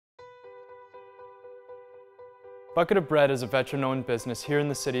Bucket of Bread is a veteran-owned business here in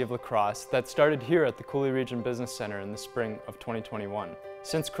the city of La Crosse that started here at the Coulee Region Business Center in the spring of 2021.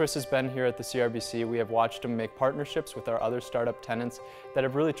 Since Chris has been here at the CRBC, we have watched him make partnerships with our other startup tenants that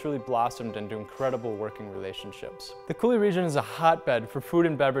have really truly blossomed into incredible working relationships. The Coulee region is a hotbed for food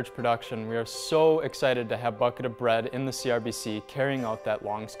and beverage production. We are so excited to have Bucket of Bread in the CRBC carrying out that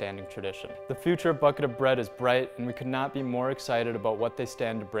long-standing tradition. The future of Bucket of Bread is bright, and we could not be more excited about what they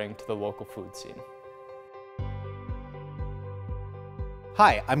stand to bring to the local food scene.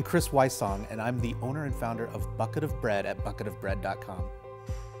 Hi, I'm Chris Wysong, and I'm the owner and founder of Bucket of Bread at bucketofbread.com.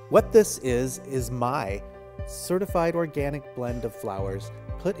 What this is my certified organic blend of flours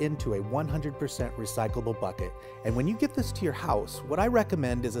put into a 100% recyclable bucket. And when you get this to your house, what I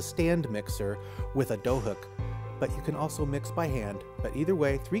recommend is a stand mixer with a dough hook, but you can also mix by hand. But either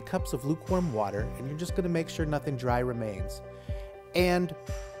way, 3 cups of lukewarm water, and you're just gonna make sure nothing dry remains. And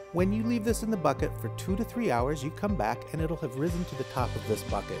when you leave this in the bucket for 2 to 3 hours, you come back and it'll have risen to the top of this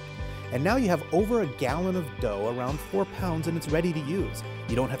bucket. And now you have over a gallon of dough, around 4 pounds, and it's ready to use.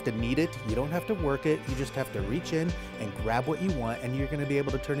 You don't have to knead it, you don't have to work it, you just have to reach in and grab what you want, and you're gonna be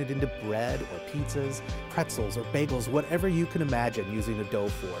able to turn it into bread or pizzas, pretzels or bagels, whatever you can imagine using a dough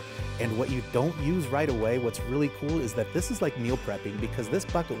for. And what you don't use right away, what's really cool is that this is like meal prepping, because this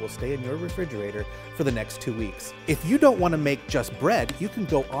bucket will stay in your refrigerator for the next 2 weeks. If you don't wanna make just bread, you can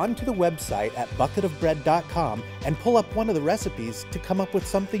go onto the website at bucketofbread.com and pull up one of the recipes to come up with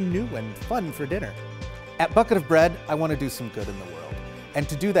something new and fun for dinner. At Bucket of Bread, I want to do some good in the world. And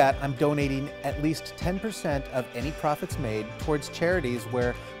to do that, I'm donating at least 10% of any profits made towards charities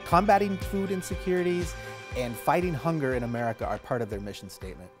where combating food insecurities and fighting hunger in America are part of their mission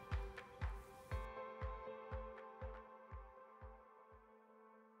statement.